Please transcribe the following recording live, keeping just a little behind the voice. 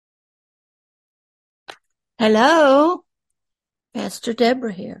Hello, Pastor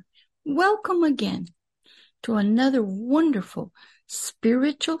Deborah here. Welcome again to another wonderful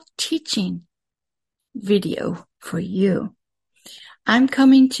spiritual teaching video for you. I'm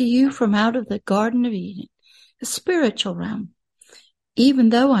coming to you from out of the Garden of Eden, the spiritual realm, even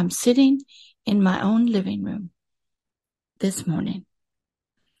though I'm sitting in my own living room this morning.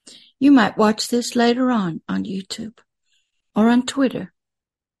 You might watch this later on YouTube or on Twitter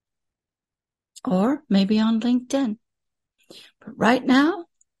or maybe on LinkedIn. But right now,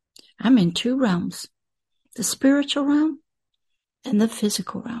 I'm in two realms, the spiritual realm and the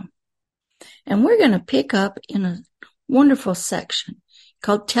physical realm. And we're going to pick up in a wonderful section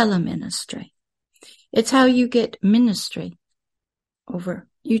called Tele ministry. It's how you get ministry over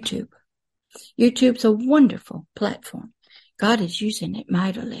YouTube. YouTube's a wonderful platform. God is using it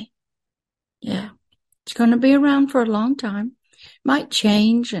mightily. Yeah, it's going to be around for a long time. Might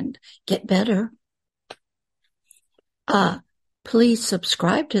change and get better. Please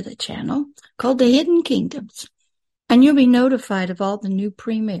subscribe to the channel called The Hidden Kingdoms, and you'll be notified of all the new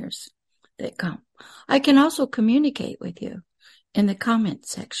premieres that come. I can also communicate with you in the comment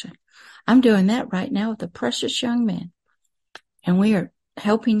section. I'm doing that right now with a precious young man, and we are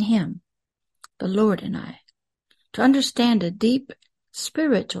helping him, the Lord and I, to understand a deep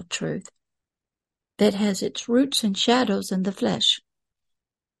spiritual truth that has its roots and shadows in the flesh.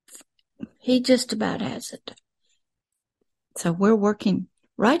 He just about has it. So we're working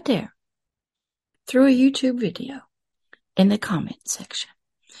right there through a YouTube video in the comment section.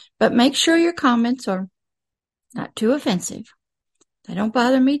 But make sure your comments are not too offensive. They don't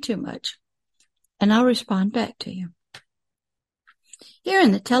bother me too much. And I'll respond back to you. Here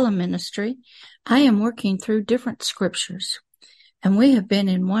in the Tele ministry, I am working through different scriptures. And we have been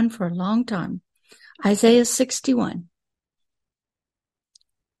in one for a long time. Isaiah 61.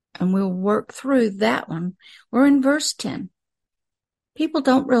 And we'll work through that one. We're in verse 10. People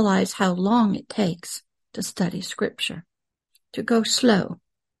don't realize how long it takes to study scripture, to go slow,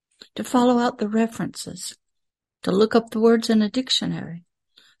 to follow out the references, to look up the words in a dictionary,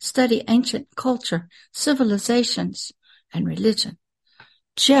 study ancient culture, civilizations, and religion,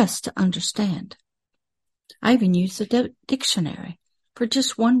 just to understand. I even use the dictionary for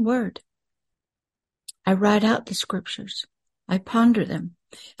just one word. I write out the scriptures. I ponder them.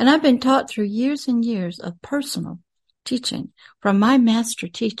 And I've been taught through years and years of personal teaching from my master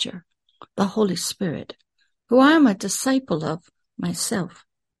teacher, the Holy Spirit, who I am a disciple of myself,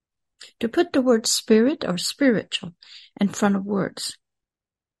 to put the word spirit or spiritual in front of words,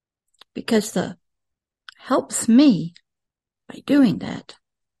 because that helps me by doing that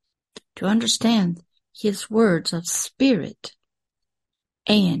to understand his words of spirit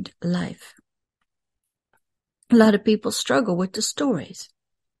and life. A lot of people struggle with the stories.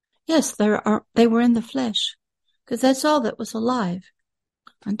 Yes, they were in the flesh, because that's all that was alive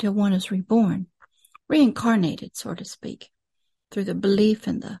until one is reborn, reincarnated, so to speak, through the belief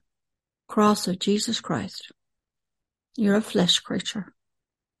in the cross of Jesus Christ. You're a flesh creature.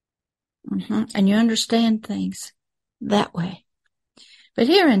 And you understand things that way. But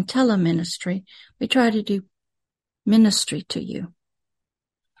here in Tele ministry, we try to do ministry to you,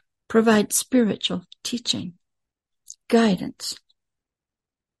 provide spiritual teaching, guidance.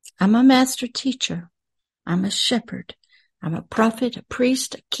 I'm a master teacher. I'm a shepherd. I'm a prophet, a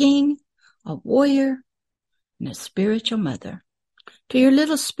priest, a king, a warrior, and a spiritual mother to your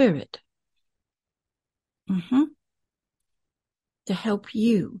little spirit. To help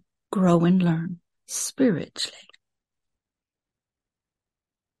you grow and learn spiritually.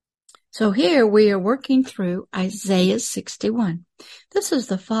 So here we are working through Isaiah 61. This is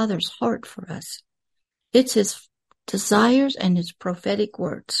the Father's heart for us. It's his desires and his prophetic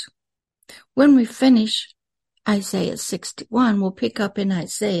words. When we finish Isaiah 61, we'll pick up in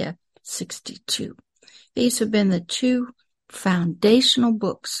Isaiah 62. These have been the two foundational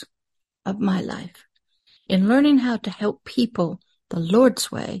books of my life in learning how to help people the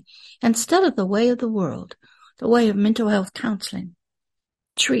Lord's way instead of the way of the world, the way of mental health counseling,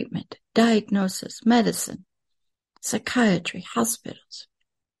 treatment, diagnosis, medicine, psychiatry, hospitals.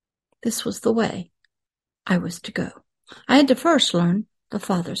 This was the way I was to go. I had to first learn the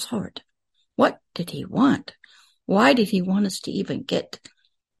Father's heart. What did he want? Why did he want us to even get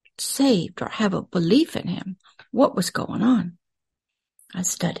saved or have a belief in him? What was going on? I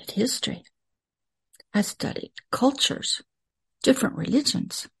studied history. I studied cultures, different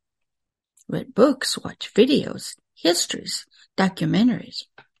religions, read books, watched videos, histories, documentaries.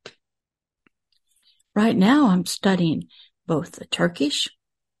 Right now I'm studying both the Turkish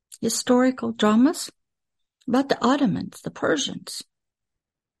historical dramas about the Ottomans, the Persians,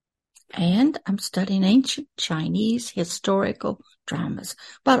 And I'm studying ancient Chinese historical dramas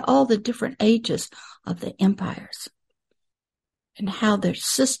about all the different ages of the empires and how their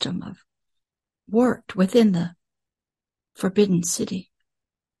system of worked within the Forbidden City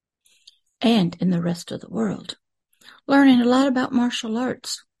and in the rest of the world. Learning a lot about martial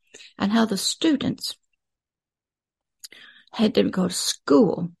arts and how the students had to go to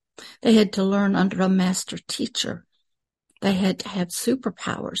school. They had to learn under a master teacher. They had to have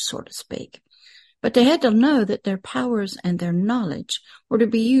superpowers, so to speak. But they had to know that their powers and their knowledge were to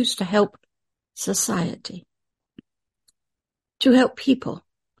be used to help society, to help people,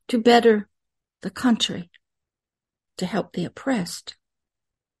 to better the country, to help the oppressed,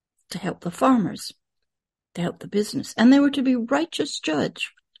 to help the farmers, to help the business. And they were to be righteous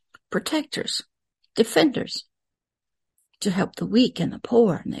judge, protectors, defenders, to help the weak and the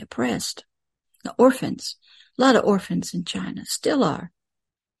poor and the oppressed, the orphans. A lot of orphans in China still are.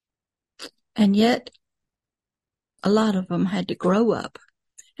 And yet, a lot of them had to grow up,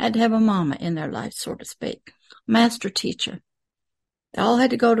 had to have a mama in their life, so to speak, master teacher. They all had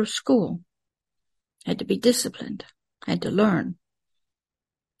to go to school, had to be disciplined, had to learn.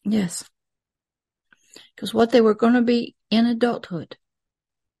 Yes. Because what they were going to be in adulthood,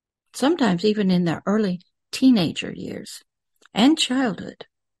 sometimes even in their early teenager years and childhood,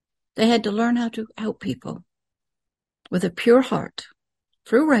 they had to learn how to help people with a pure heart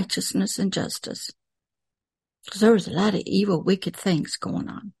through righteousness and justice. Because there was a lot of evil, wicked things going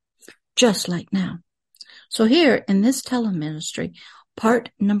on, just like now. So here in this teleministry, part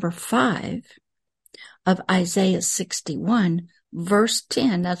number 5 of Isaiah 61, verse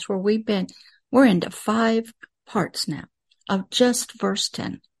 10, that's where we've been. We're into 5 parts now of just verse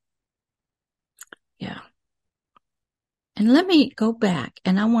 10. Yeah. And let me go back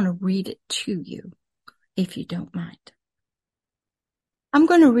and I want to read it to you, if you don't mind. I'm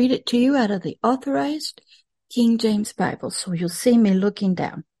going to read it to you out of the Authorized King James Bible, so you'll see me looking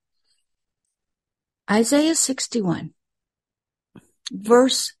down. Isaiah 61,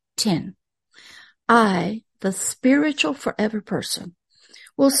 verse 10. I, the spiritual forever person,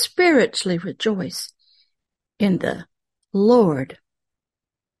 will spiritually rejoice in the Lord.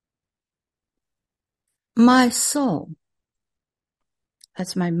 My soul,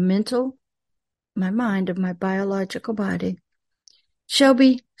 that's my mental, my mind of my biological body, shall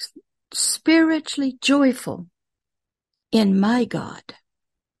be spiritually joyful in my God.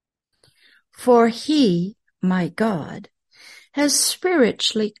 For he, my God, has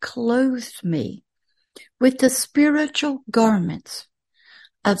spiritually clothed me with the spiritual garments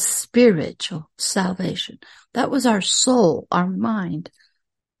of spiritual salvation. That was our soul, our mind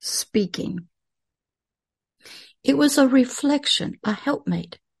speaking. It was a reflection, a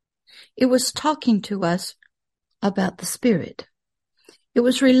helpmate. It was talking to us about the Spirit. It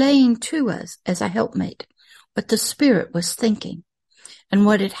was relaying to us as a helpmate what the Spirit was thinking and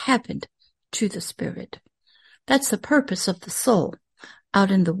what had happened to the Spirit. That's the purpose of the soul out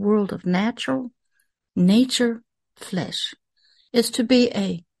in the world of nature, flesh, is to be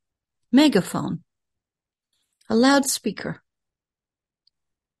a megaphone, a loudspeaker,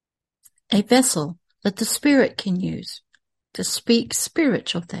 a vessel that the Spirit can use to speak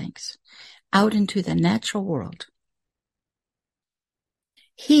spiritual things out into the natural world.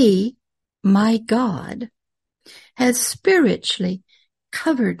 He, my God, has spiritually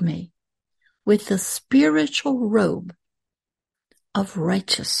covered me with the spiritual robe of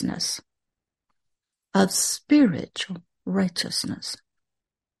righteousness, of spiritual righteousness.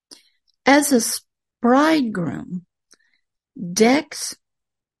 As a bridegroom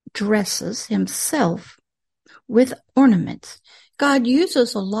dresses himself with ornaments. God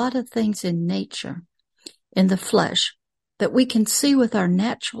uses a lot of things in nature, in the flesh, that we can see with our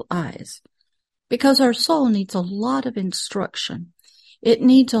natural eyes, because our soul needs a lot of instruction. It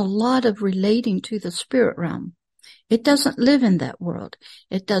needs a lot of relating to the spirit realm. It doesn't live in that world.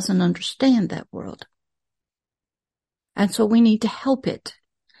 It doesn't understand that world. And so we need to help it.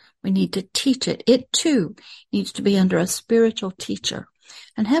 We need to teach it. It too needs to be under a spiritual teacher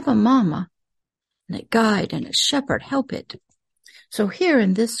and have a mama and a guide and a shepherd help it. So here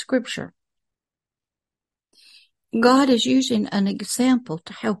in this scripture, God is using an example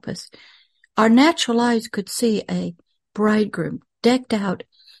to help us. Our natural eyes could see a bridegroom decked out,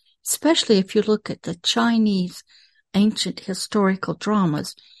 especially if you look at the Chinese ancient historical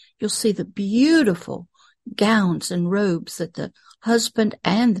dramas, you'll see the beautiful gowns and robes that the husband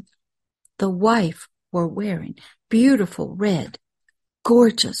and the wife were wearing. Beautiful red,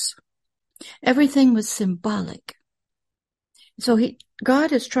 gorgeous. Everything was symbolic. So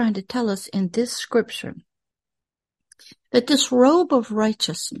God is trying to tell us in this scripture that this robe of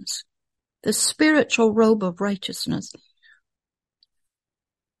righteousness the spiritual robe of righteousness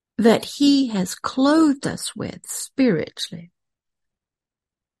that he has clothed us with spiritually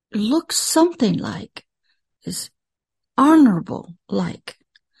looks something like, is honorable, like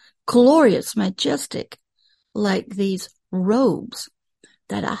glorious, majestic, like these robes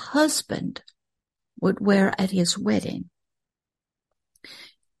that a husband would wear at his wedding.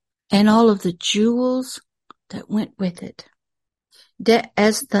 And all of the jewels that went with it.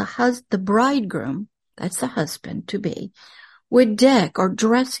 As the bridegroom, that's the husband to be, would deck or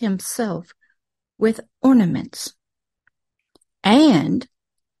dress himself with ornaments. And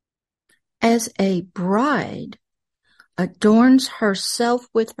as a bride adorns herself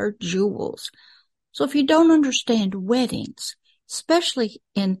with her jewels. So if you don't understand weddings, especially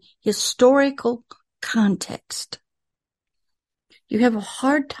in historical context, you have a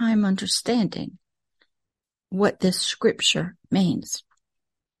hard time understanding what this scripture means.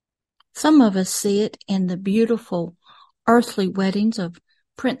 Some of us see it in the beautiful earthly weddings of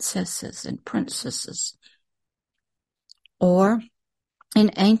princesses and princesses, or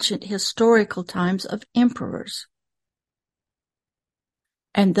in ancient historical times of emperors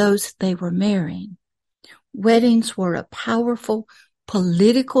and those they were marrying. Weddings were a powerful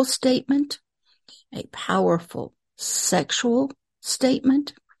political statement, a powerful sexual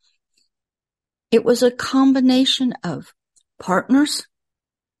statement. It was a combination of partners,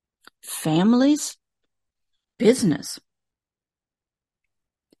 families, business.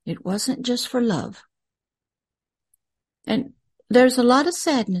 It wasn't just for love. And there's a lot of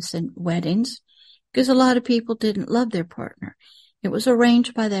sadness in weddings because a lot of people didn't love their partner. It was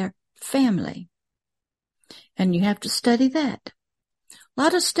arranged by their family. And you have to study that. A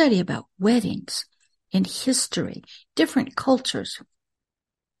lot of study about weddings in history, different cultures,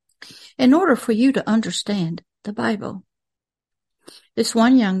 in order for you to understand the Bible. This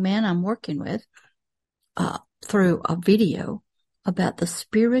one young man I'm working with, through a video about the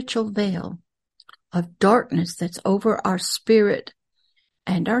spiritual veil of darkness that's over our spirit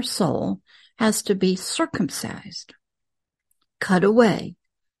and our soul, has to be circumcised, cut away,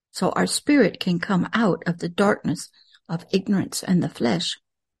 so our spirit can come out of the darkness of ignorance and the flesh.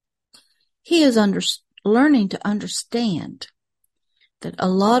 He is learning to understand that a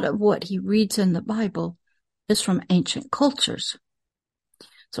lot of what he reads in the Bible is from ancient cultures.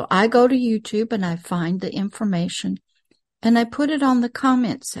 So I go to YouTube and I find the information and I put it on the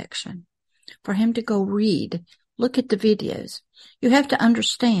comment section for him to go read, look at the videos. You have to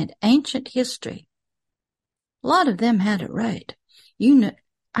understand ancient history. A lot of them had it right. You know,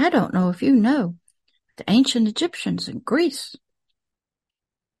 I don't know if you know, the ancient Egyptians in Greece,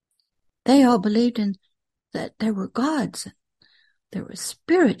 they all believed in that there were gods. There were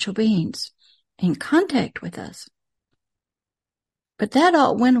spiritual beings in contact with us. But that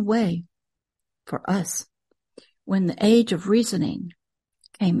all went away for us when the age of reasoning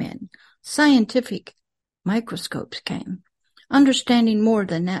came in. Scientific microscopes came, understanding more of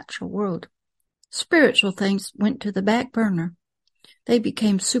the natural world. Spiritual things went to the back burner. They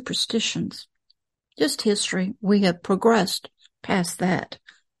became superstitions. Just history. We have progressed past that.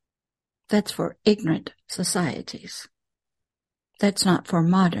 That's for ignorant societies. That's not for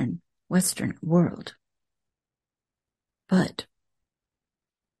modern Western world. But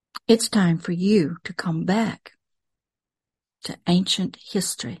it's time for you to come back to ancient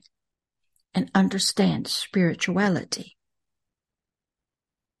history and understand spirituality,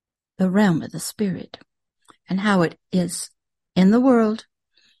 the realm of the spirit, and how it is in the world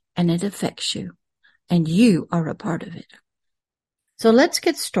and it affects you, and you are a part of it. So let's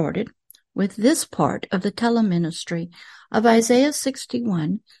get started with this part of the teleministry of Isaiah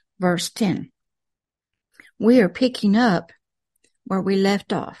 61, verse 10. We are picking up where we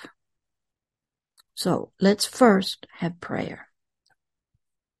left off. So let's first have prayer.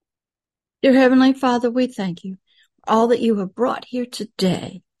 Dear Heavenly Father, we thank you for all that you have brought here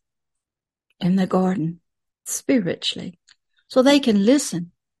today in the garden, spiritually, so they can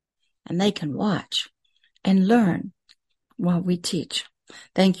listen and they can watch and learn while we teach.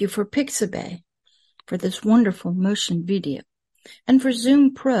 Thank you for Pixabay, for this wonderful motion video, and for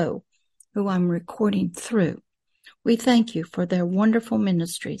Zoom Pro, who I'm recording through. We thank you for their wonderful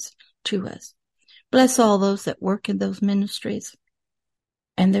ministries to us. Bless all those that work in those ministries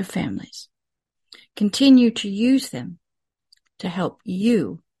and their families. Continue to use them to help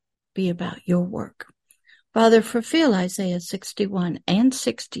you be about your work. Father, fulfill Isaiah 61 and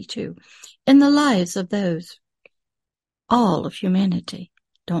 62 in the lives of those, all of humanity.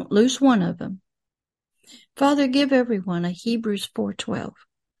 Don't lose one of them. Father, give everyone a Hebrews 4:12,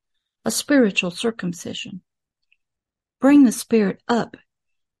 a spiritual circumcision. Bring the spirit up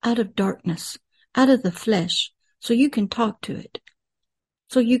out of darkness, out of the flesh, so you can talk to it,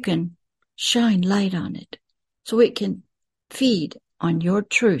 so you can shine light on it, so it can feed on your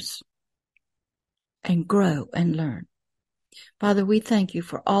truths and grow and learn. Father, we thank you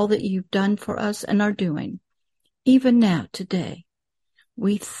for all that you've done for us and are doing, even now, today.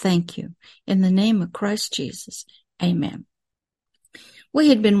 We thank you. In the name of Christ Jesus, amen. We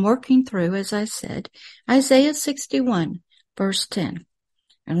had been working through, as I said, Isaiah 61, verse 10.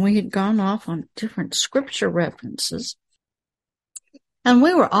 And we had gone off on different scripture references. And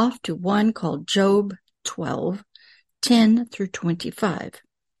we were off to one called Job 12, 10 through 25.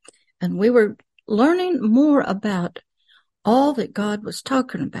 And we were learning more about all that God was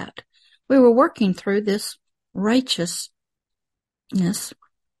talking about. We were working through this righteousness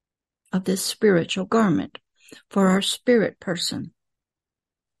of this spiritual garment for our spirit person.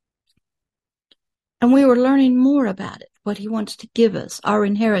 And we were learning more about it, what he wants to give us, our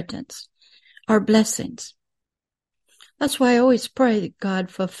inheritance, our blessings. That's why I always pray that God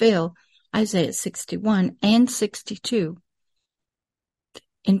fulfill Isaiah 61 and 62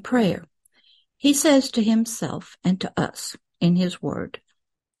 in prayer. He says to himself and to us in his word,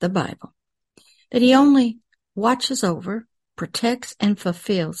 the Bible, that he only watches over, protects, and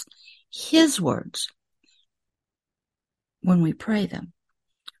fulfills his words when we pray them,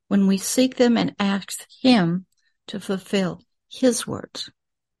 when we seek them and ask him to fulfill his words.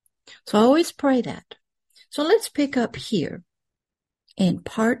 So I always pray that. So let's pick up here in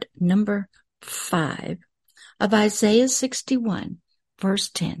part number 5 of Isaiah 61, verse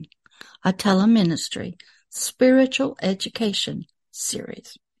 10, a teleministry spiritual education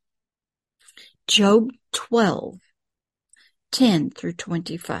series. Job 12, 10 through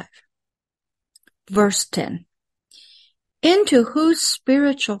 25. Verse 10. Into whose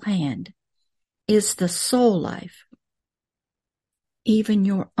spiritual hand is the soul life, even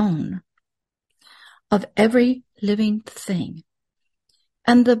your own, of every living thing,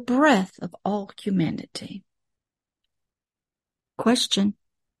 and the breath of all humanity? Question.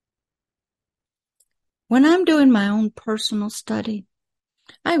 When I'm doing my own personal study,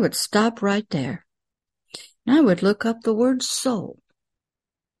 I would stop right there, and I would look up the word soul.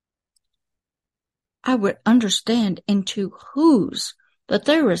 I would understand into whose, that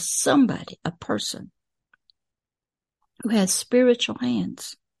there is somebody, a person, who has spiritual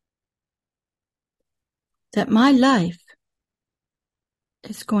hands, that my life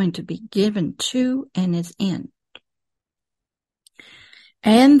is going to be given to and is in,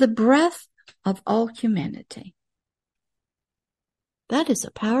 and the breath of all humanity. That is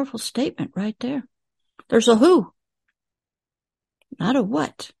a powerful statement right there. There's a who, not a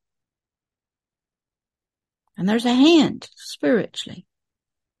what. And there's a hand spiritually,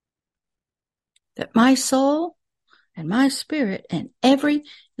 that my soul and my spirit and every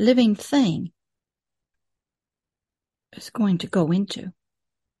living thing is going to go into.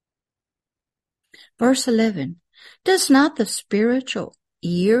 Verse 11, does not the spiritual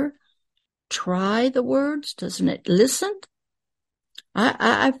ear try the words? Doesn't it listen?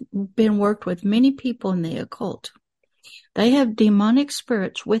 I've been worked with many people in the occult. They have demonic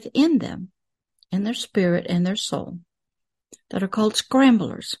spirits within them, in their spirit and their soul, that are called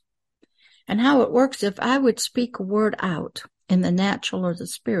scramblers. And how it works, if I would speak a word out in the natural or the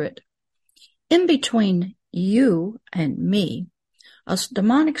spirit, in between you and me, a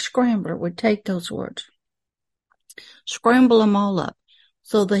demonic scrambler would take those words, scramble them all up,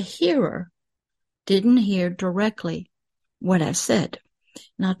 so the hearer didn't hear directly what I said.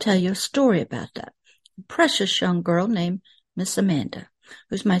 And I'll tell you a story about that. A precious young girl named Miss Amanda,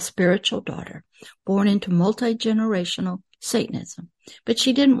 who's my spiritual daughter, born into multi-generational Satanism. But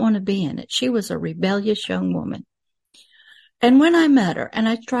she didn't want to be in it. She was a rebellious young woman. And when I met her and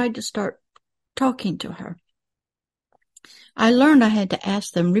I tried to start talking to her, I learned I had to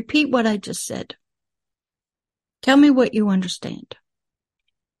ask them, repeat what I just said. Tell me what you understand.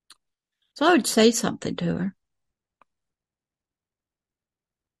 So I would say something to her,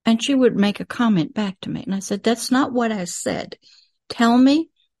 and she would make a comment back to me. And I said, that's not what I said. Tell me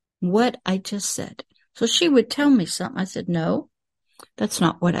what I just said. So she would tell me something. I said, no, that's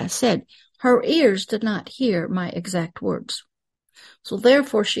not what I said. Her ears did not hear my exact words. So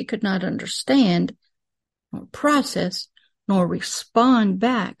therefore she could not understand or process nor respond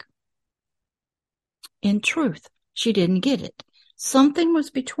back in truth. She didn't get it. Something was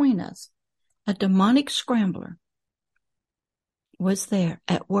between us. A demonic scrambler was there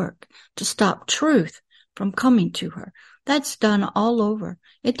at work to stop truth from coming to her. That's done all over.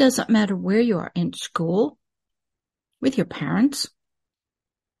 It doesn't matter where you are, in school, with your parents,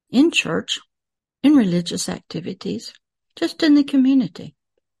 in church, in religious activities, just in the community.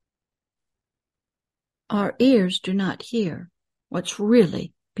 our ears do not hear what's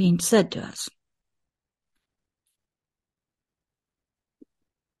really being said to us.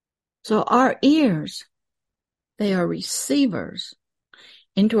 So our ears, they are receivers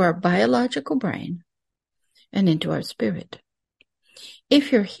into our biological brain and into our spirit.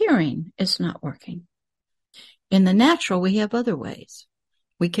 If your hearing is not working, in the natural, we have other ways.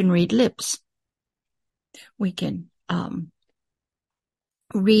 We can read lips. We can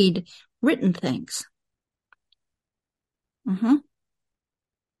read written things.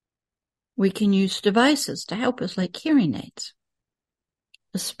 We can use devices to help us, like hearing aids.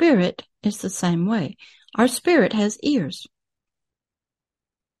 The spirit is the same way. Our spirit has ears.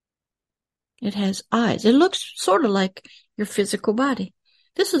 It has eyes. It looks sort of like your physical body.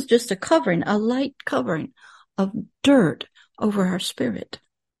 This is just a covering, a light covering of dirt over our spirit.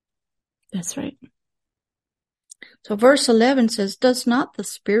 That's right. So verse 11 says, does not the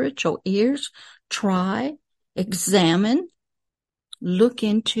spiritual ears try, examine, look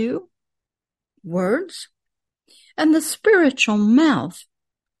into words? And the spiritual mouth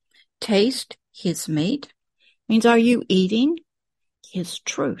taste his meat? Means, are you eating his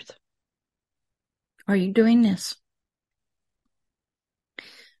truth? Are you doing this?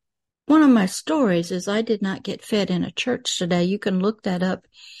 One of my stories is I did not get fed in a church today. You can look that up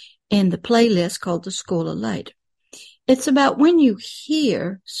in the playlist called The School of Light. It's about when you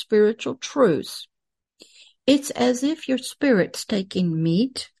hear spiritual truths, it's as if your spirit's taking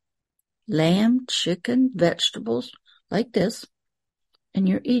meat, lamb, chicken, vegetables, like this, and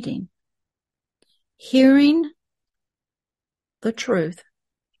you're eating. Hearing the truth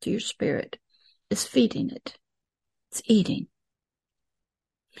to your spirit is feeding it. It's eating.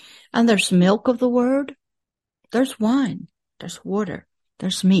 And there's milk of the word, there's wine, there's water,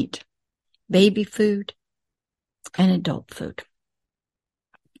 there's meat, baby food, and adult food.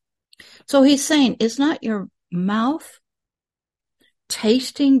 So he's saying, is not your mouth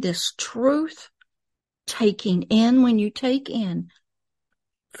tasting this truth, taking in? When you take in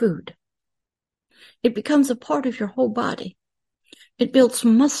food, it becomes a part of your whole body. It builds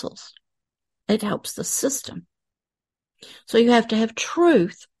muscles. It helps the system. So you have to have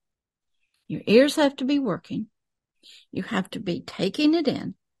truth. Your ears have to be working. You have to be taking it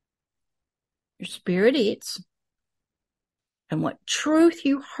in. Your spirit eats. And what truth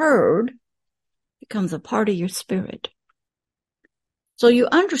you heard becomes a part of your spirit. So you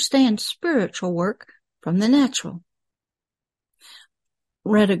understand spiritual work from the natural.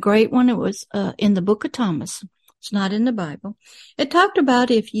 Read a great one. It was in the book of Thomas. It's not in the Bible. It talked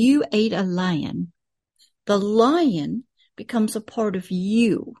about if you ate a lion, the lion becomes a part of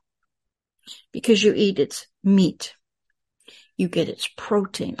you because you eat its meat. You get its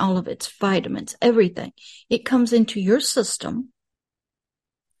protein, all of its vitamins, everything. It comes into your system,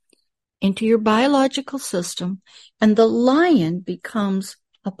 into your biological system, and the lion becomes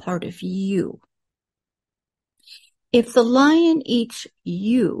a part of you. If the lion eats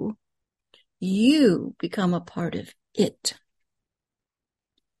you, you become a part of it.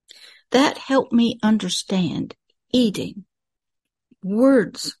 That helped me understand eating,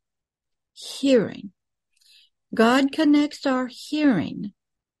 words, hearing. God connects our hearing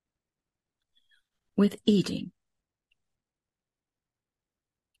with eating.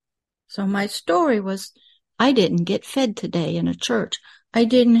 So my story was, I didn't get fed today in a church. I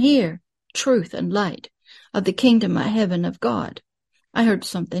didn't hear truth and light of the kingdom of heaven of God. I heard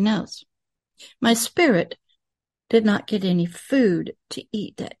something else. My spirit did not get any food to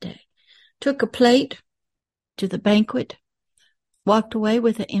eat that day. Took a plate to the banquet, walked away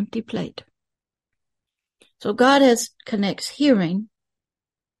with an empty plate. So God connects hearing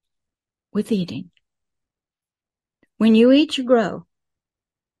with eating. When you eat, you grow.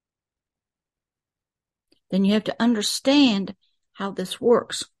 Then you have to understand how this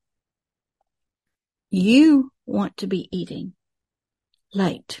works. You want to be eating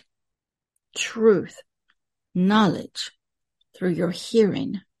light, truth, knowledge through your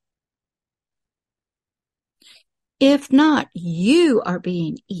hearing. If not, you are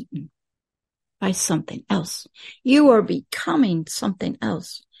being eaten by something else. You are becoming something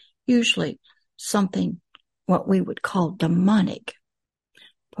else, usually something what we would call demonic,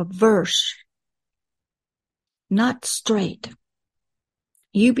 perverse, not straight.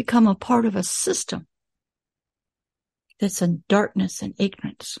 You become a part of a system that's in darkness and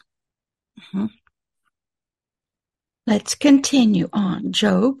ignorance. Let's continue on.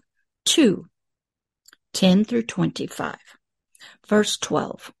 Job 2:10 through 25. Verse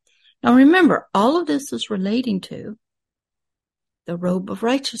 12. Now remember, all of this is relating to the robe of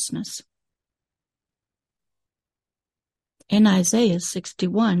righteousness. In Isaiah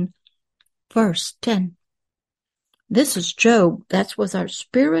 61, verse 10. This is Job. That was our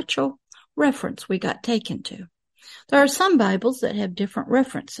spiritual reference we got taken to. There are some Bibles that have different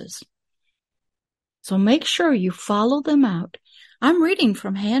references. So make sure you follow them out. I'm reading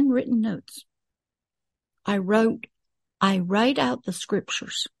from handwritten notes. I write out the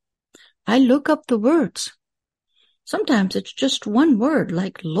scriptures. I look up the words. Sometimes it's just one word,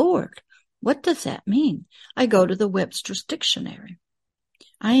 like Lord. What does that mean? I go to the Webster's Dictionary.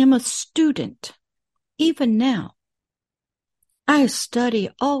 I am a student. Even now, I study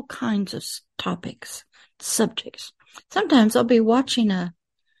all kinds of topics, subjects. Sometimes I'll be watching a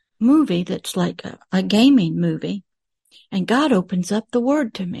movie that's like a gaming movie, and God opens up the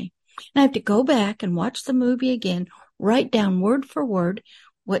word to me. And I have to go back and watch the movie again, write down word for word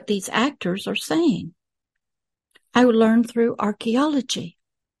what these actors are saying. I learn through archaeology.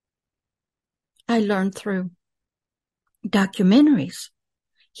 I learn through documentaries,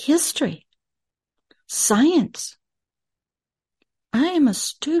 history, science. I am a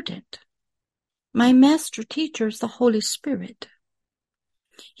student. My master teacher is the Holy Spirit.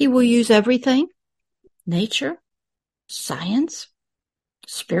 He will use everything, nature, science,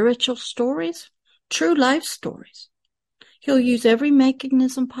 spiritual stories, true life stories. He'll use every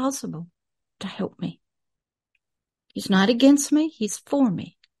mechanism possible to help me. He's not against me, he's for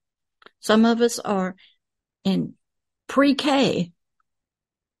me. Some of us are in pre-K.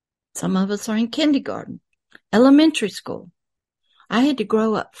 Some of us are in kindergarten, elementary school. I had to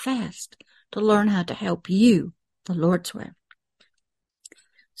grow up fast to learn how to help you the Lord's way.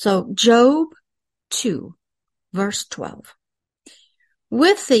 So Job 2, verse 12.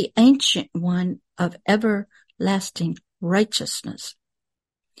 With the Ancient One of everlasting righteousness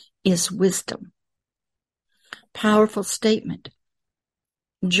is wisdom. Powerful statement.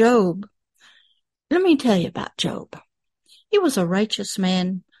 Job, let me tell you about Job. He was a righteous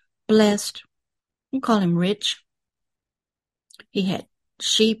man, blessed. We call him rich. He had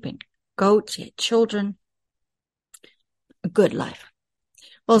sheep and goats. He had children. A good life.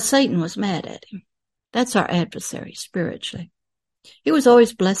 Well, Satan was mad at him. That's our adversary spiritually. He was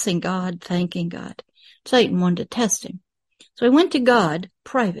always blessing God, thanking God. Satan wanted to test him. So he went to God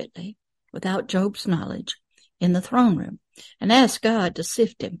privately, without Job's knowledge, in the throne room, and asked God to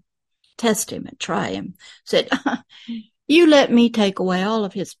sift him, test him, and try him. Said, you let me take away all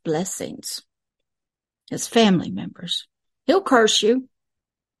of his blessings, his family members. He'll curse you.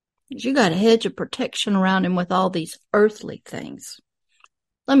 You got a hedge of protection around him with all these earthly things.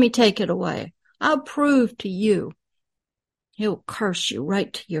 Let me take it away. I'll prove to you. He'll curse you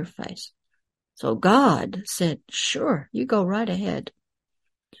right to your face. So God said, sure, you go right ahead.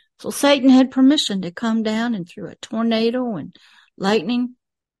 So Satan had permission to come down and through a tornado and lightning,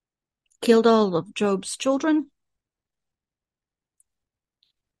 killed all of Job's children,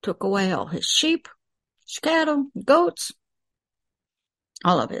 took away all his sheep, his cattle, goats,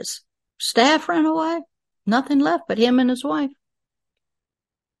 all of his staff ran away, nothing left but him and his wife.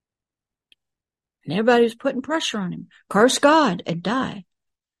 And everybody was putting pressure on him. Curse God and die.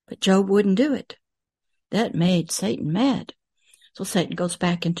 But Job wouldn't do it. That made Satan mad. So Satan goes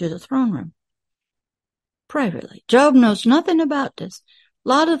back into the throne room privately. Job knows nothing about this. A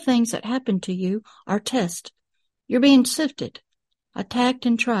lot of things that happen to you are tests. You're being sifted, attacked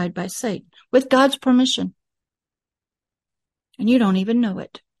and tried by Satan with God's permission. And you don't even know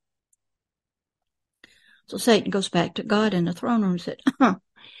it. So Satan goes back to God in the throne room and said,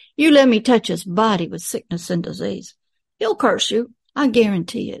 you let me touch his body with sickness and disease. He'll curse you. I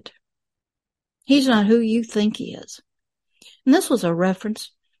guarantee it. He's not who you think he is. And this was a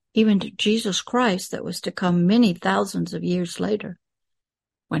reference even to Jesus Christ that was to come many thousands of years later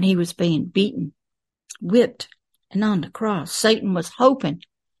when he was being beaten, whipped, and on the cross. Satan was hoping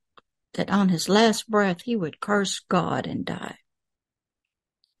that on his last breath he would curse God and die.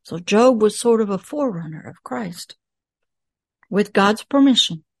 So Job was sort of a forerunner of Christ. With God's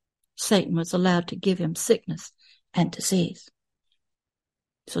permission, Satan was allowed to give him sickness and disease.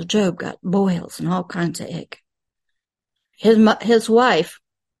 So Job got boils and all kinds of ache. His wife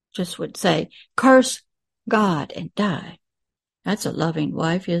just would say, curse God and die. That's a loving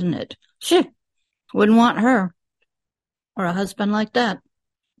wife, isn't it? She wouldn't want her or a husband like that.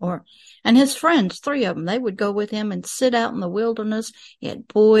 And his friends, 3 of them, they would go with him and sit out in the wilderness. He had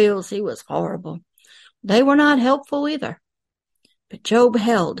boils. He was horrible. They were not helpful either. But Job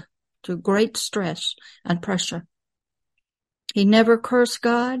held through great stress and pressure. He never cursed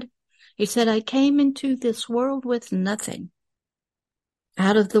God. He said, I came into this world with nothing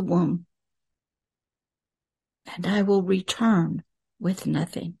out of the womb, and I will return with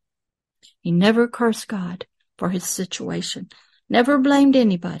nothing. He never cursed God for his situation, never blamed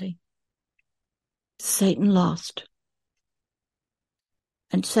anybody. Satan lost.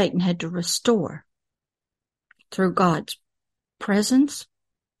 And Satan had to restore through God's presence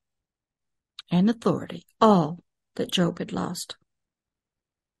and authority all that Job had lost.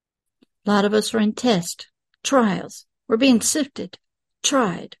 A lot of us are in tests, trials. We're being sifted,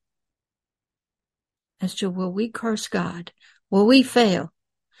 tried. As to, will we curse God? Will we fail?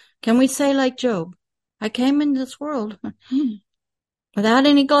 Can we say like Job, I came into this world without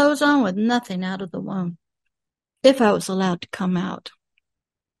any clothes on, with nothing out of the womb. If I was allowed to come out,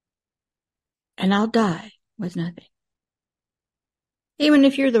 and I'll die with nothing. Even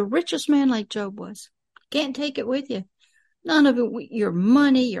if you're the richest man like Job was, can't take it with you. None of it, your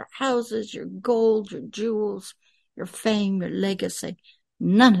money, your houses, your gold, your jewels, your fame, your legacy,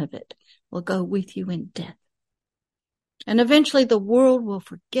 none of it will go with you in death. And eventually the world will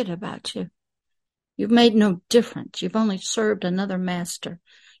forget about you. You've made no difference. You've only served another master.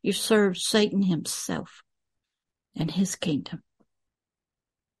 You've served Satan himself and his kingdom.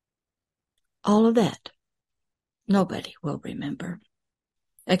 All of that, nobody will remember,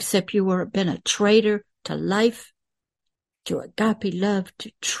 except you have been a traitor to life, to agape love,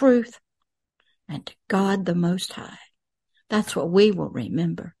 to truth, and to God the Most High. That's what we will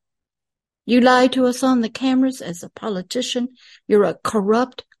remember. You lie to us on the cameras as a politician. You're a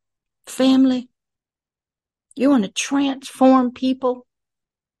corrupt family. You want to transform people.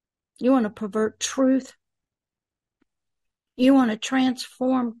 You want to pervert truth. You want to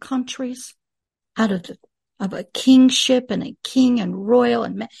transform countries out of a kingship and a king and royal.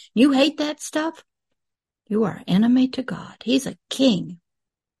 And you hate that stuff? You are enemy to God. He's a king.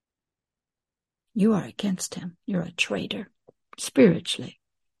 You are against him. You're a traitor, spiritually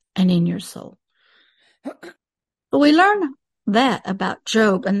and in your soul. But we learn that about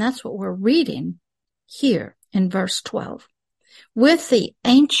Job, and that's what we're reading here in verse 12. With the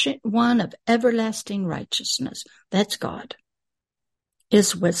ancient one of everlasting righteousness, that's God,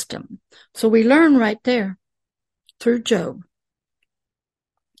 is wisdom. So we learn right there through Job,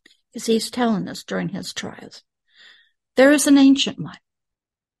 because he's telling us during his trials, there is an ancient one,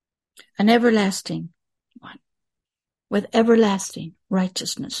 an everlasting one, with everlasting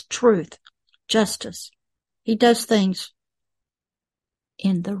righteousness, truth, justice. He does things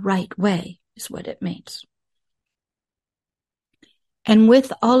in the right way, is what it means. And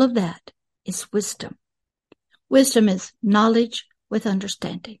with all of that is wisdom. Wisdom is knowledge with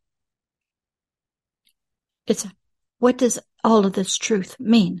understanding. It's what does all of this truth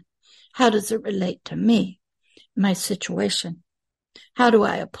mean? How does it relate to me, my situation? How do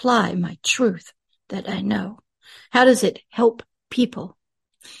I apply my truth that I know? How does it help people?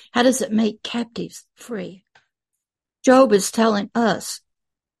 How does it make captives free? Job is telling us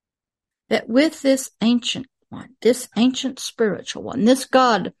that with this ancient one, this ancient spiritual one, this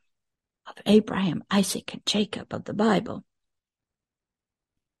God of Abraham, Isaac, and Jacob of the Bible,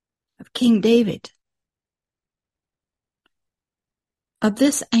 of King David, of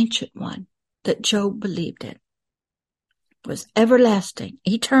this ancient one that Job believed in, was everlasting,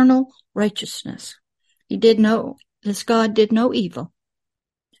 eternal righteousness. This God did no evil.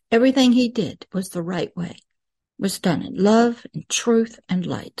 Everything he did was the right way, was done in love and truth and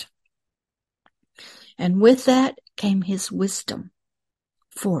light. And with that came his wisdom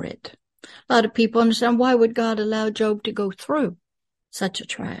for it. A lot of people understand, why would God allow Job to go through such a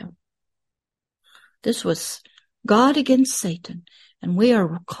trial? This was God against Satan, and we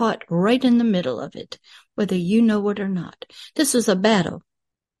are caught right in the middle of it, whether you know it or not. This is a battle.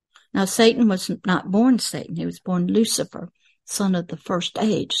 Now, Satan was not born Satan. He was born Lucifer, son of the first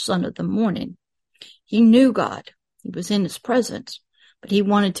age, son of the morning. He knew God. He was in his presence, but he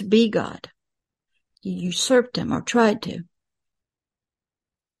wanted to be God. He usurped him, or tried to.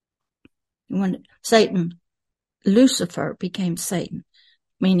 When Lucifer became Satan,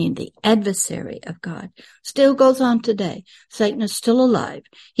 meaning the adversary of God, still goes on today. Satan is still alive.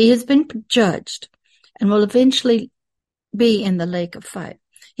 He has been judged and will eventually be in the lake of fire.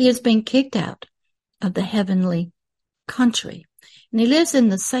 He has been kicked out of the heavenly country, and he lives in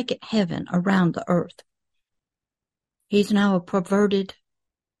the second heaven around the earth. He's now a perverted,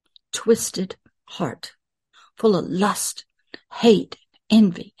 twisted heart, full of lust, hate,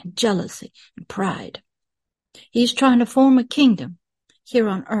 envy, and jealousy, and pride. He's trying to form a kingdom here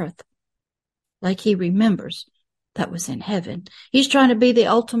on earth, like he remembers that was in heaven. He's trying to be the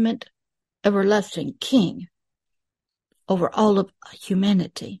ultimate everlasting king over all of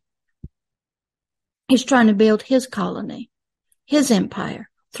humanity. He's trying to build his colony, his empire,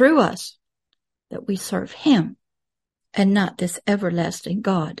 through us, that we serve him and not this everlasting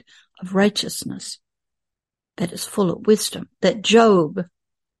God of righteousness that is full of wisdom, that Job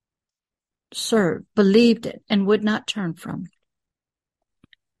served, believed it, and would not turn from.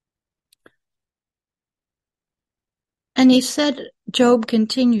 And he said, Job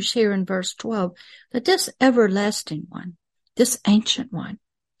continues here in verse 12, that this everlasting one, this ancient one,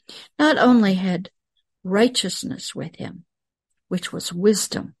 not only had righteousness with him, which was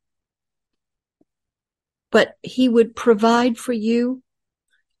wisdom, but he would provide for you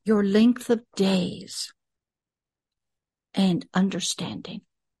your length of days and understanding.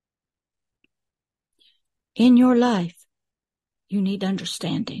 In your life, you need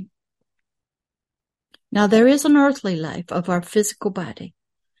understanding. Now, there is an earthly life of our physical body.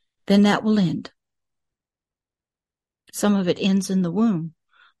 Then that will end. Some of it ends in the womb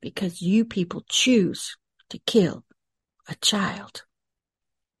because you people choose to kill a child.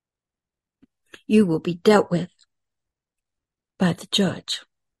 You will be dealt with by the judge,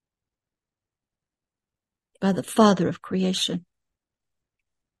 by the Father of creation.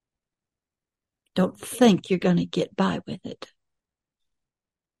 Don't think you're going to get by with it.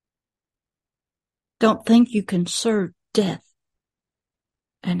 Don't think you can serve death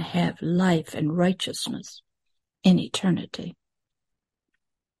and have life and righteousness in eternity.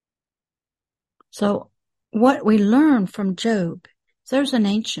 So what we learn from Job is there's an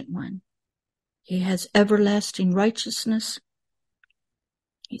ancient one. He has everlasting righteousness.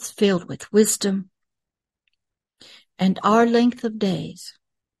 He's filled with wisdom. And our length of days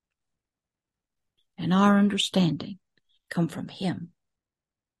and our understanding come from him.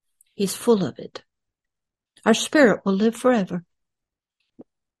 He's full of it. Our spirit will live forever.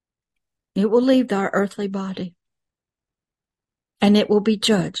 It will leave our earthly body. And it will be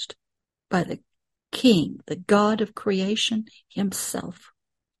judged by the King, the God of creation himself.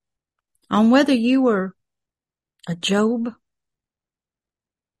 On whether you were a Job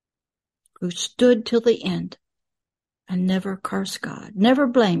who stood till the end and never cursed God, never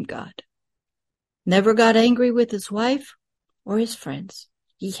blamed God, never got angry with his wife or his friends.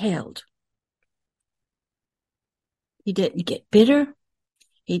 He held. He didn't get bitter.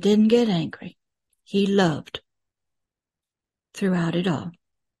 He didn't get angry. He loved throughout it all.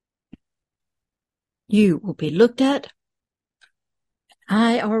 You will be looked at.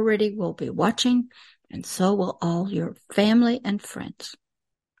 I already will be watching, and so will all your family and friends.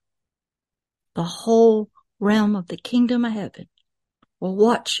 The whole realm of the kingdom of heaven will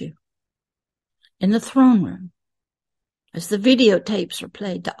watch you in the throne room as the videotapes are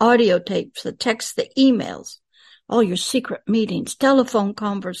played, the audio tapes, the texts, the emails, all your secret meetings, telephone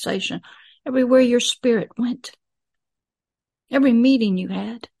conversation, everywhere your spirit went. Every meeting you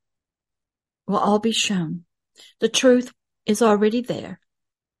had will all be shown. The truth is already there.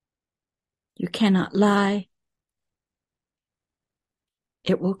 You cannot lie.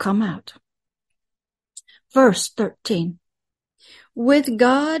 It will come out. Verse 13. With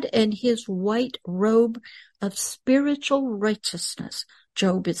God and his white robe of spiritual righteousness,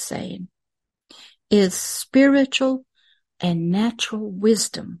 Job is saying, is spiritual and natural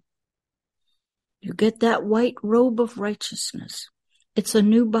wisdom. You get that white robe of righteousness. It's a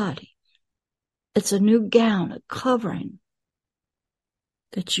new body. It's a new gown, a covering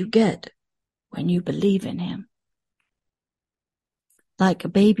that you get when you believe in him. Like a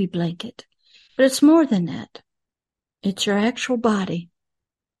baby blanket. But it's more than that. It's your actual body.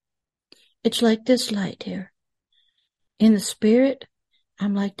 It's like this light here. In the spirit,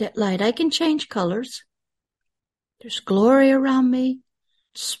 I'm like that light. I can change colors. There's glory around me.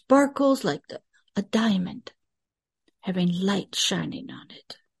 Sparkles like a diamond. Having light shining on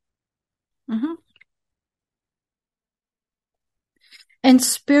it. And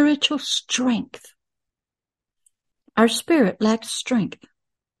spiritual strength. Our spirit lacks strength.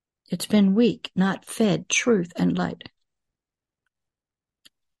 It's been weak, not fed truth and light.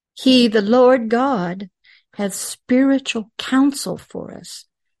 He, the Lord God, has spiritual counsel for us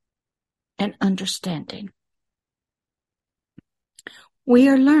and understanding. We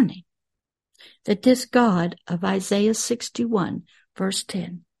are learning that this God of Isaiah 61, verse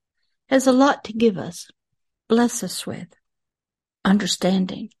 10, has a lot to give us, bless us with,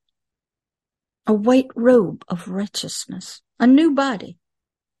 understanding, a white robe of righteousness, a new body,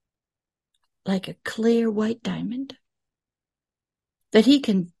 like a clear white diamond, that he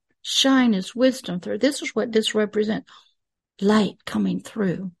can shine his wisdom through. This is what this represents. Light coming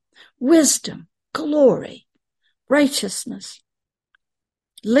through. Wisdom, glory, righteousness,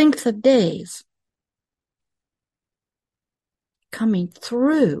 length of days coming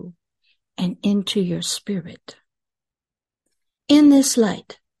through and into your spirit. In this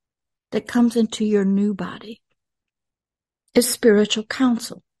light that comes into your new body is spiritual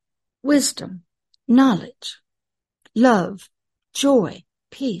counsel, wisdom, knowledge, love, joy,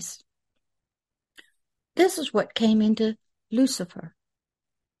 peace. This is what came into Lucifer.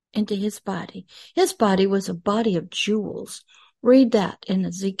 into his body. His body was a body of jewels. Read that in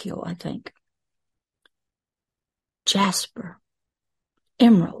Ezekiel, I think. Jasper,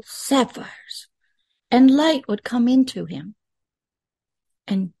 emeralds, sapphires, and light would come into him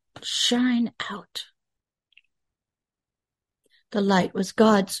and shine out. The light was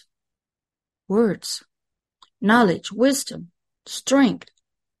God's words, knowledge, wisdom, strength,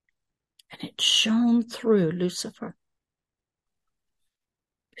 and it shone through Lucifer.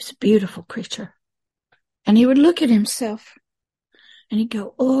 He was a beautiful creature. And he would look at himself and he'd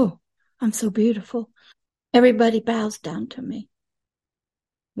go, "Oh, I'm so beautiful. Everybody bows down to me.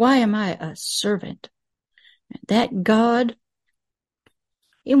 Why am I a servant? And that God,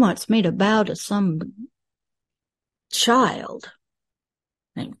 he wants me to bow to some child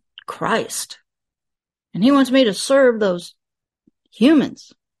named Christ. And he wants me to serve those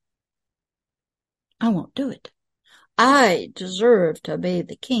humans. I won't do it. I deserve to be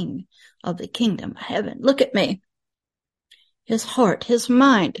the king of the kingdom of heaven. Look at me." His heart, his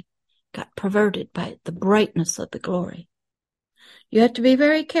mind got perverted by the brightness of the glory. You have to be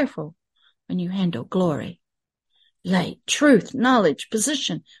very careful when you handle glory. Light, truth, knowledge,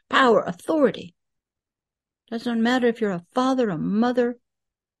 position, power, authority. Doesn't matter if you're a father, a mother,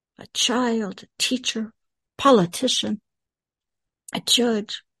 a child, a teacher, politician, a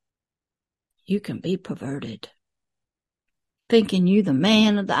judge. You can be perverted, thinking you the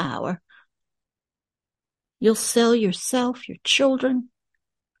man of the hour. You'll sell yourself, your children.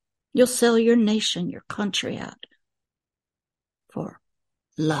 You'll sell your nation, your country out for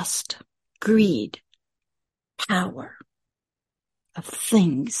lust, greed, power of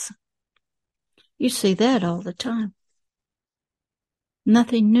things. You see that all the time.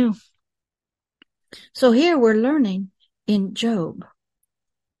 Nothing new. So here we're learning in Job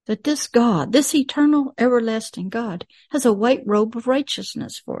that this God, this eternal, everlasting God, has a white robe of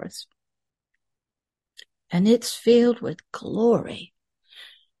righteousness for us. And it's filled with glory.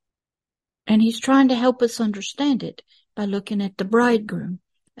 And he's trying to help us understand it by looking at the bridegroom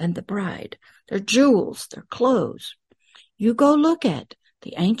and the bride, their jewels, their clothes. You go look at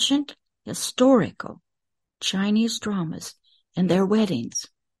the ancient, historical Chinese dramas and their weddings.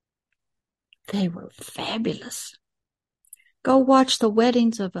 They were fabulous. Go watch the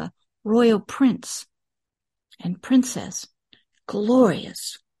weddings of a royal prince and princess.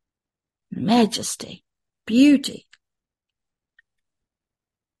 Glorious majesty, beauty.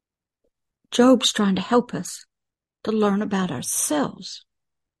 Job's trying to help us to learn about ourselves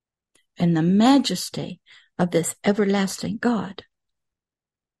and the majesty of this everlasting God.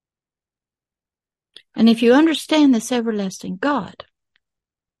 And if you understand this everlasting God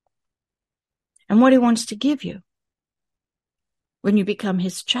and what he wants to give you when you become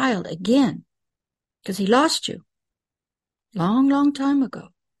his child again, because he lost you long, long time ago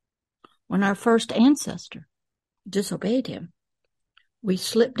when our first ancestor disobeyed him. We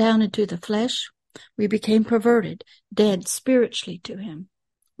slipped down into the flesh. We became perverted, dead spiritually to him.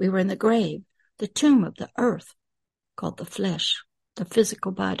 We were in the grave, the tomb of the earth, called the flesh, the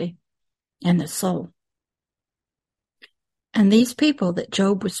physical body, and the soul. And these people that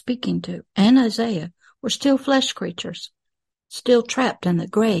Job was speaking to, and Isaiah, were still flesh creatures, still trapped in the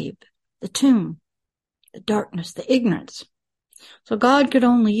grave, the tomb, the darkness, the ignorance. So God could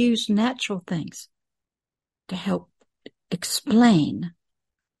only use natural things to help explain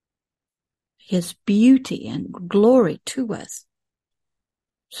his beauty and glory to us.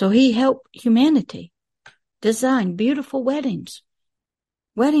 So he helped humanity design beautiful weddings,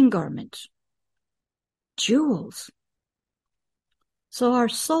 wedding garments, jewels. So our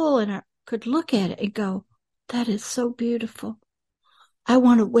soul and could look at it and go, that is so beautiful. I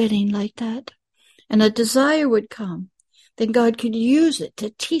want a wedding like that. And a desire would come. Then God could use it to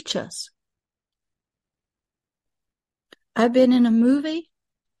teach us. I've been in a movie,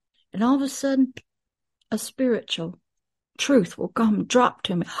 and all of a sudden, a spiritual truth will come, drop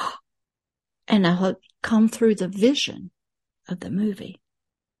to me, and I'll come through the vision of the movie.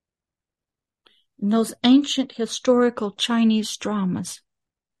 In those ancient historical Chinese dramas,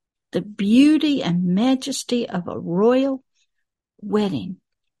 the beauty and majesty of a royal wedding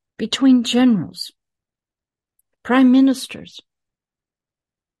between generals, prime ministers,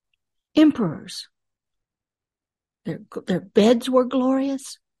 emperors. Their beds were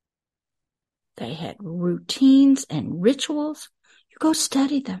glorious. They had routines and rituals. You go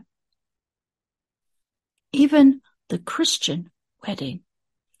study them. Even the Christian wedding,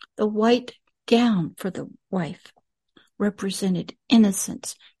 the white gown for the wife represented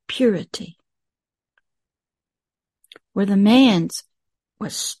innocence, purity, where the man's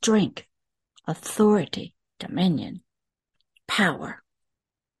was strength, authority, dominion, power.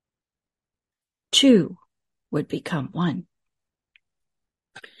 two would become one.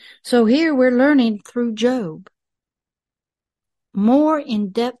 So here we're learning through Job more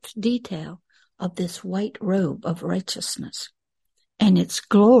in-depth detail of this white robe of righteousness and its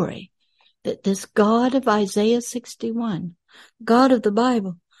glory that this God of Isaiah 61, God of the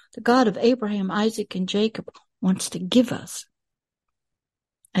Bible, the God of Abraham, Isaac, and Jacob, wants to give us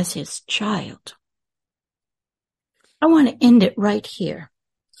as his child. I want to end it right here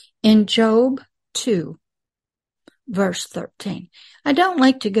in Job 2, verse 13. I don't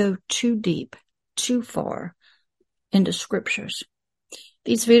like to go too deep, too far into scriptures.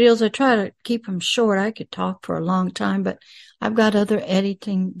 These videos, I try to keep them short. I could talk for a long time, but I've got other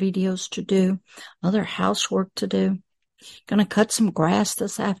editing videos to do, other housework to do. Going to cut some grass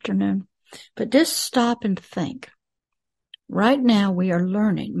this afternoon. But just stop and think. Right now, we are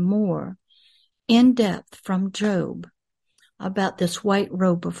learning more in depth from Job about this white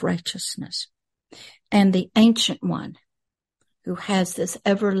robe of righteousness and the Ancient One who has this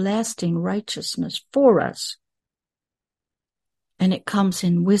everlasting righteousness for us. And it comes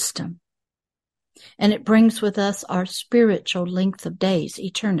in wisdom. And it brings with us our spiritual length of days,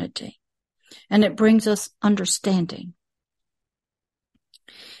 eternity. And it brings us understanding.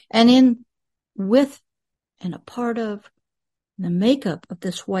 And a part of the makeup of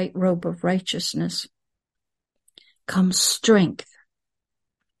this white robe of righteousness comes strength,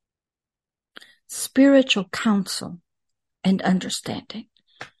 spiritual counsel, and understanding.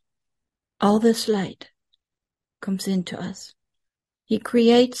 All this light comes into us. He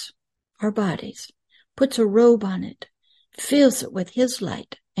creates our bodies, puts a robe on it, fills it with his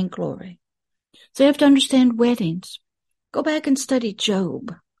light and glory. So you have to understand weddings. Go back and study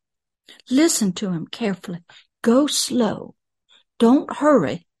Job. Listen to him carefully. Go slow. Don't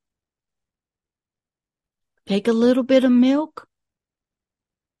hurry. Take a little bit of milk.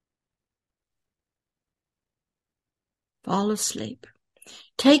 Fall asleep.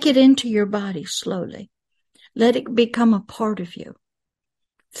 Take it into your body slowly. Let it become a part of you.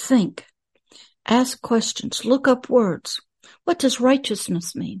 Think. Ask questions. Look up words. What does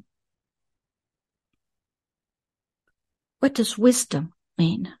righteousness mean? What does wisdom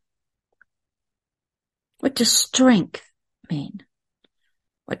mean? What does strength mean?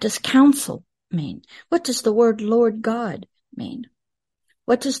 What does counsel mean? What does the word Lord God mean?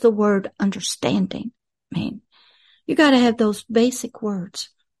 What does the word understanding mean? You got to have those basic words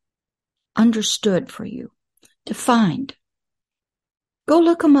understood for you, defined. Go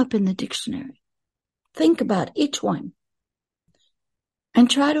look them up in the dictionary. Think about each one and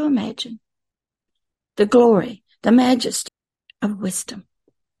try to imagine the glory, the majesty of wisdom.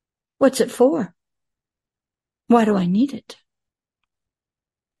 What's it for? Why do I need it?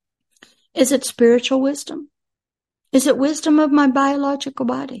 Is it spiritual wisdom? Is it wisdom of my biological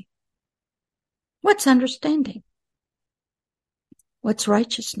body? What's understanding? What's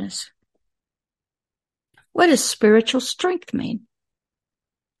righteousness? What does spiritual strength mean?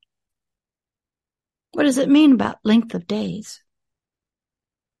 What does it mean about length of days?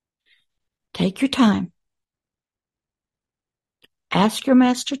 Take your time. Ask your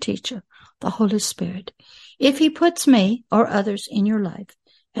master teacher, the Holy Spirit, if he puts me or others in your life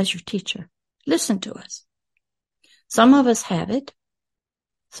as your teacher. Listen to us. Some of us have it.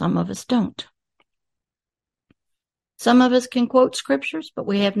 Some of us don't. Some of us can quote scriptures, but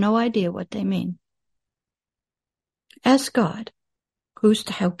we have no idea what they mean. Ask God, who's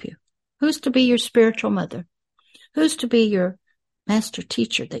to help you? Who's to be your spiritual mother? Who's to be your master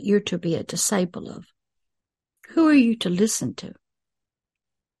teacher that you're to be a disciple of? Who are you to listen to?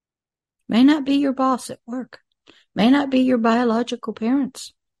 May not be your boss at work. May not be your biological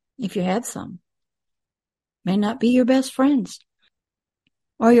parents, if you have some. May not be your best friends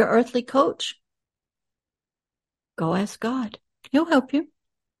or your earthly coach. Go ask God. He'll help you.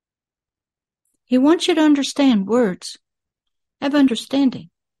 He wants you to understand words. Have understanding.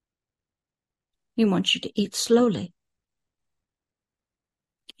 He wants you to eat slowly.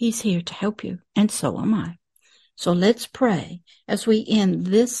 He's here to help you, and so am I. So let's pray as we end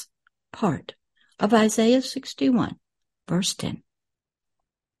this part of Isaiah 61, verse 10,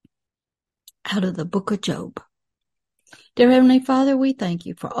 out of the book of Job. Dear Heavenly Father, we thank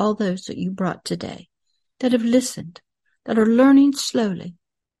you for all those that you brought today, that have listened, that are learning slowly,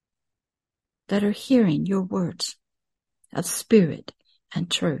 that are hearing your words of spirit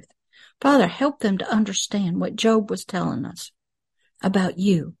and truth. Father, help them to understand what Job was telling us about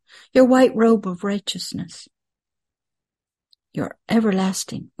you, your white robe of righteousness, your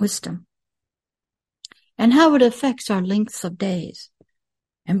everlasting wisdom, and how it affects our lengths of days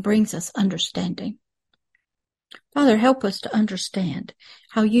and brings us understanding. Father, help us to understand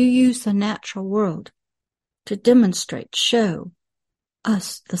how you use the natural world to demonstrate, show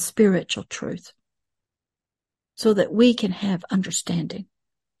us the spiritual truth so that we can have understanding.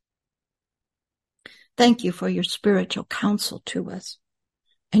 Thank you for your spiritual counsel to us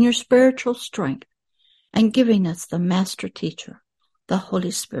and your spiritual strength and giving us the master teacher, the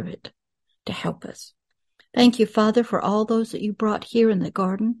Holy Spirit, to help us. Thank you, Father, for all those that you brought here in the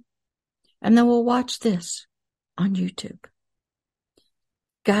garden and that will watch this on YouTube.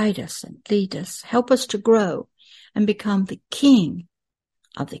 Guide us and lead us. Help us to grow and become the king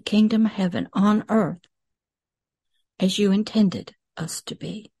of the kingdom of heaven on earth as you intended us to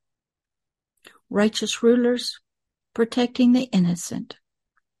be. Righteous rulers protecting the innocent,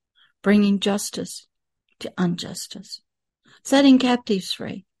 bringing justice to injustice, setting captives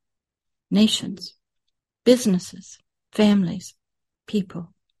free, nations, businesses, families,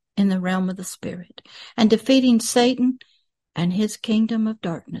 people in the realm of the Spirit, and defeating Satan and his kingdom of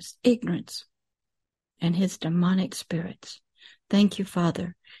darkness, ignorance, and his demonic spirits. Thank you,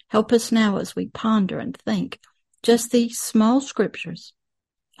 Father. Help us now as we ponder and think just these small scriptures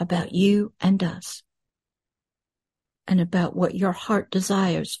about you and us and about what your heart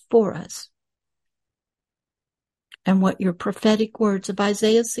desires for us and what your prophetic words of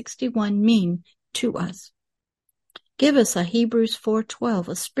Isaiah 61 mean to us. Give us a Hebrews 4:12,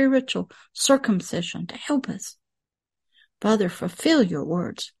 a spiritual circumcision to help us. Father, fulfill your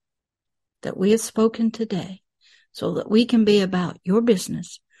words that we have spoken today so that we can be about your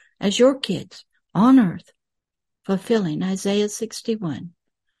business as your kids on earth, fulfilling Isaiah 61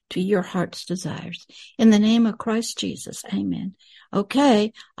 to your heart's desires. In the name of Christ Jesus, amen.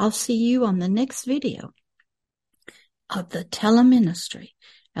 Okay, I'll see you on the next video of the Tele ministry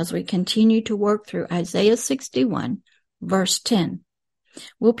as we continue to work through Isaiah 61, verse 10.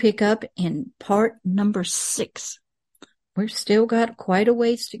 We'll pick up in part number 6. We've still got quite a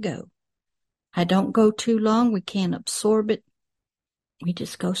ways to go. I don't go too long. We can't absorb it. We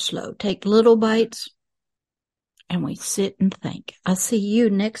just go slow. Take little bites and we sit and think. I'll see you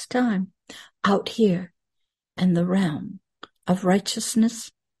next time out here in the realm of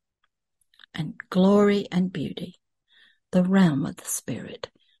righteousness and glory and beauty, the realm of the Spirit.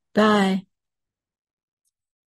 Bye.